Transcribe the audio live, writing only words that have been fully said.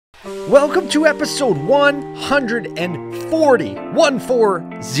Welcome to episode 140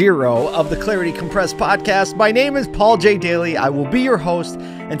 of the Clarity Compressed podcast. My name is Paul J. Daly. I will be your host,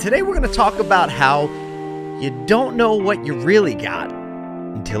 and today we're going to talk about how you don't know what you really got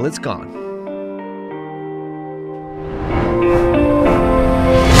until it's gone.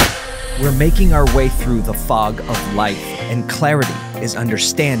 We're making our way through the fog of life, and clarity is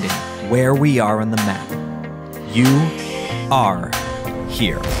understanding where we are on the map. You are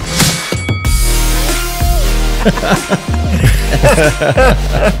here.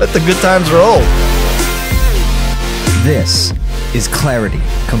 Let the good times roll. This is Clarity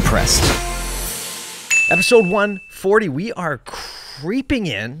Compressed. Episode 140, we are creeping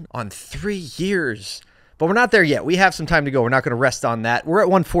in on 3 years. But we're not there yet. We have some time to go. We're not going to rest on that. We're at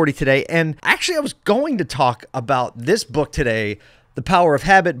 140 today. And actually, I was going to talk about this book today, The Power of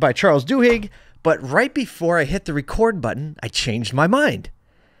Habit by Charles Duhigg. But right before I hit the record button, I changed my mind.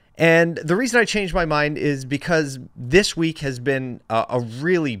 And the reason I changed my mind is because this week has been a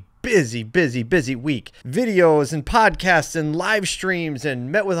really busy week. Videos and podcasts and live streams,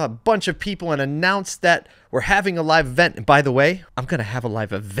 and met with a bunch of people and announced that we're having a live event. And by the way, I'm going to have a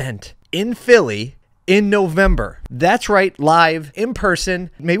live event in Philly in November. That's right, live, in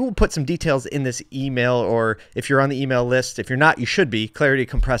person. Maybe we'll put some details in this email, or if you're on the email list. If you're not, you should be,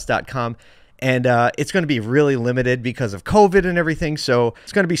 claritycompressed.com. And it's going to be really limited because of COVID and everything. So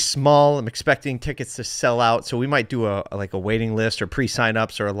it's going to be small. I'm expecting tickets to sell out. So we might do a waiting list or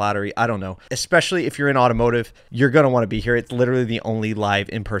pre-signups or a lottery. I don't know. Especially if you're in automotive, you're going to want to be here. It's literally the only live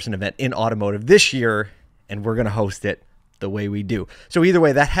in-person event in automotive this year. And we're going to host it the way we do. So either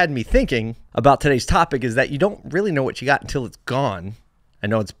way, that had me thinking about today's topic, is that you don't really know what you got until it's gone. I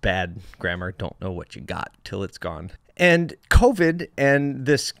know it's bad grammar. Don't know what you got till it's gone. And COVID and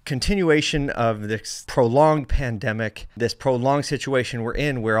this continuation of this prolonged pandemic, this prolonged situation we're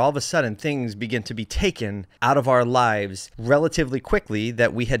in, where all of a sudden things begin to be taken out of our lives relatively quickly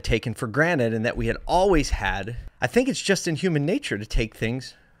that we had taken for granted and that we had always had. I think it's just in human nature to take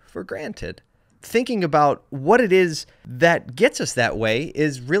things for granted. Thinking about what it is that gets us that way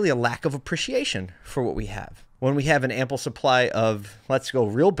is really a lack of appreciation for what we have. When we have an ample supply of, let's go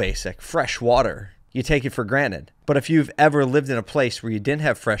real basic, fresh water, you take it for granted. But if you've ever lived in a place where you didn't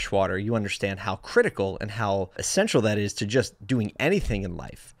have fresh water, you understand how critical and how essential that is to just doing anything in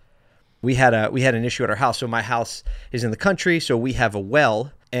life. We had an issue at our house. So my house is in the country, so we have a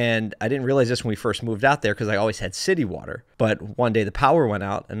well. And I didn't realize this when we first moved out there because I always had city water. But one day the power went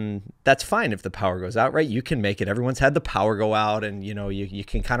out, and that's fine if the power goes out, right? You can make it. Everyone's had the power go out, and you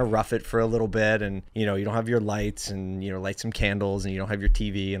can kind of rough it for a little bit, and you don't have your lights, and light some candles, and you don't have your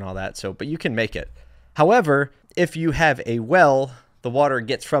TV and all that. So, but you can make it. However, if you have a well, the water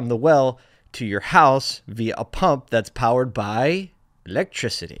gets from the well to your house via a pump that's powered by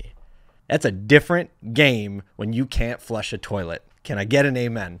electricity. That's a different game when you can't flush a toilet. Can I get an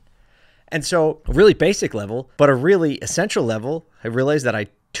amen? And so a really basic level, but a really essential level, I realized that I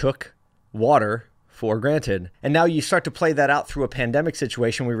took water for granted. And now you start to play that out through a pandemic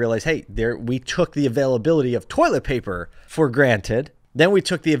situation. We realize, hey, we took the availability of toilet paper for granted. Then we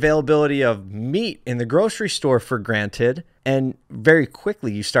took the availability of meat in the grocery store for granted. And very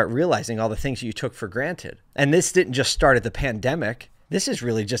quickly, you start realizing all the things you took for granted. And this didn't just start at the pandemic. This is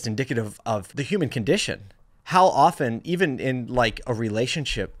really just indicative of the human condition. How often, even in like a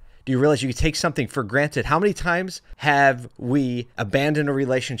relationship, do you realize you take something for granted? How many times have we abandoned a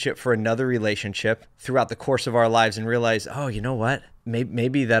relationship for another relationship throughout the course of our lives and realize, oh, you know what?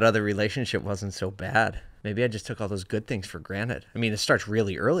 Maybe that other relationship wasn't so bad. Maybe I just took all those good things for granted. I mean, it starts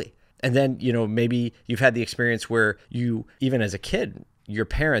really early. And then, maybe you've had the experience where you, even as a kid, your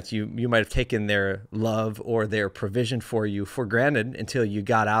parents, you might have taken their love or their provision for you for granted until you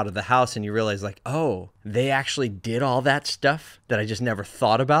got out of the house and you realize like, oh, they actually did all that stuff that I just never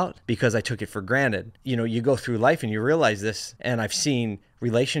thought about because I took it for granted. You go through life and you realize this, and I've seen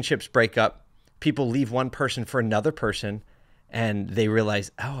relationships break up. People leave one person for another person and they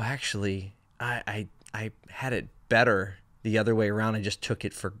realize, oh, actually, I had it better the other way around. I just took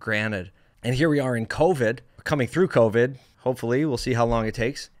it for granted. And here we are in COVID, coming through COVID. Hopefully, we'll see how long it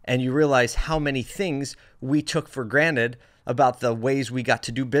takes. And you realize how many things we took for granted about the ways we got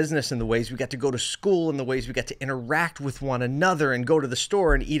to do business and the ways we got to go to school and the ways we got to interact with one another and go to the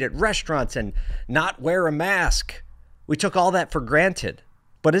store and eat at restaurants and not wear a mask. We took all that for granted.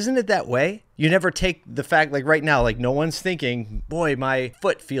 But isn't it that way? You never take the fact, like right now, like no one's thinking, boy, my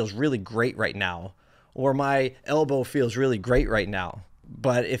foot feels really great right now, or my elbow feels really great right now.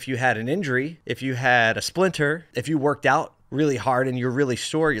 But if you had an injury, if you had a splinter, if you worked out really hard and you're really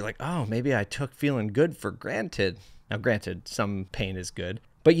sore, you're like, oh, maybe I took feeling good for granted. Now, granted, some pain is good,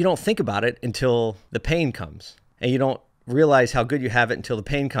 but you don't think about it until the pain comes, and you don't realize how good you have it until the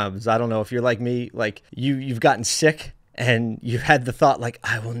pain comes. I don't know if you're like me, like you've gotten sick and you've had the thought like,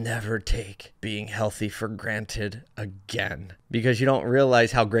 I will never take being healthy for granted again, because you don't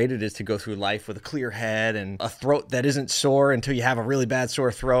realize how great it is to go through life with a clear head and a throat that isn't sore until you have a really bad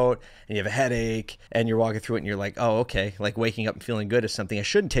sore throat and you have a headache and you're walking through it and you're like, oh, okay, like waking up and feeling good is something I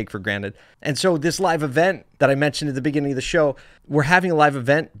shouldn't take for granted. And so this live event that I mentioned at the beginning of the show, we're having a live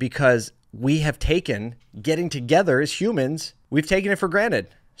event because we have taken getting together as humans, we've taken it for granted.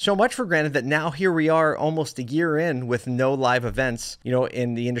 So much for granted that now here we are almost a year in with no live events,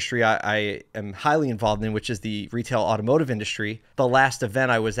 in the industry I am highly involved in, which is the retail automotive industry. The last event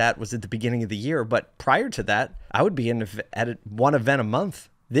I was at the beginning of the year, but prior to that, I would be at one event a month.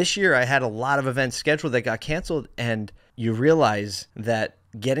 This year, I had a lot of events scheduled that got canceled, and you realize that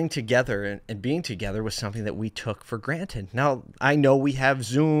getting together and being together was something that we took for granted. Now, I know we have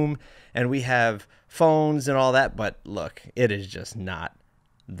Zoom and we have phones and all that, but look, it is just not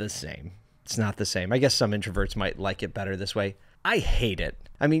the same. It's not the same. I guess some introverts might like it better this way. I hate it.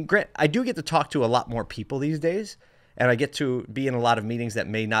 I mean, I do get to talk to a lot more people these days, and I get to be in a lot of meetings that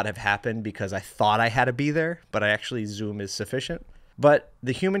may not have happened because I thought I had to be there, but Zoom is sufficient. But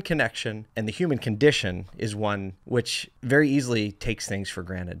the human connection and the human condition is one which very easily takes things for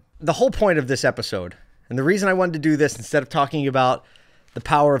granted. The whole point of this episode, and the reason I wanted to do this instead of talking about the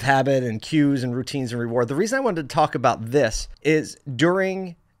power of habit and cues and routines and reward, the reason I wanted to talk about this is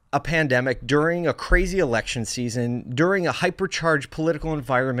during a pandemic, during a crazy election season, during a hypercharged political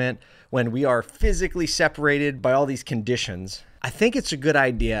environment, when we are physically separated by all these conditions, I think it's a good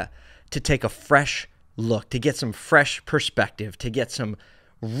idea to take a fresh look, to get some fresh perspective, to get some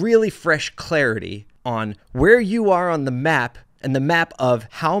really fresh clarity on where you are on the map, and the map of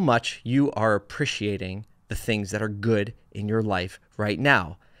how much you are appreciating the things that are good in your life right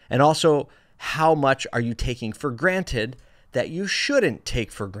now. And also, how much are you taking for granted that you shouldn't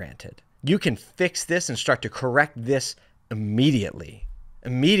take for granted? You can fix this and start to correct this immediately.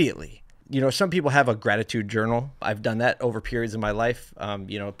 Some people have a gratitude journal. I've done that over periods of my life.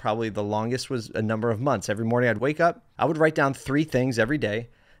 Probably the longest was a number of months. Every morning I'd wake up, I would write down 3 things every day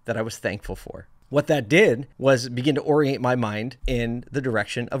that I was thankful for. What that did was begin to orient my mind in the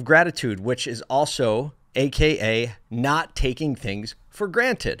direction of gratitude, which is also AKA not taking things for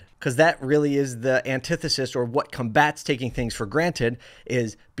granted, because that really is the antithesis, or what combats taking things for granted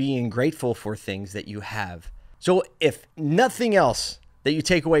is being grateful for things that you have. So if nothing else that you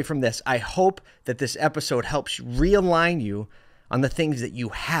take away from this, I hope that this episode helps realign you on the things that you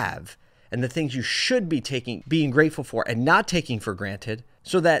have and the things you should be being grateful for and not taking for granted,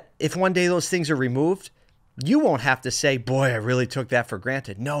 so that if one day those things are removed, you won't have to say, boy, I really took that for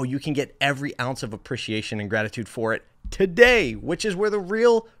granted. No, you can get every ounce of appreciation and gratitude for it today, which is where the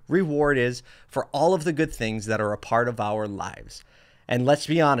real reward is for all of the good things that are a part of our lives. And let's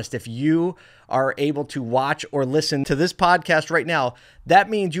be honest, if you are able to watch or listen to this podcast right now, that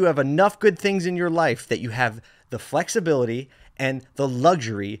means you have enough good things in your life that you have the flexibility and the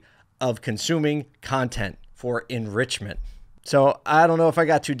luxury of consuming content for enrichment. So I don't know if I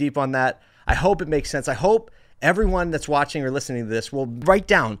got too deep on that. I hope it makes sense. I hope everyone that's watching or listening to this will write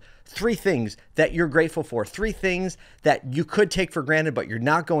down 3 things that you're grateful for, 3 things that you could take for granted, but you're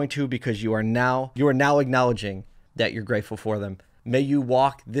not going to, because you are now acknowledging that you're grateful for them. May you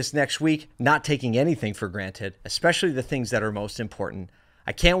walk this next week not taking anything for granted, especially the things that are most important.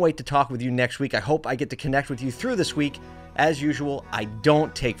 I can't wait to talk with you next week. I hope I get to connect with you through this week. As usual, I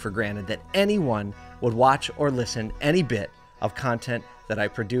don't take for granted that anyone would watch or listen any bit of content that I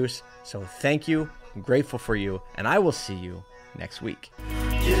produce. So thank you. I'm grateful for you, and I will see you next week.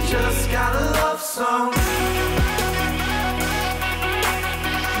 You just got a love song.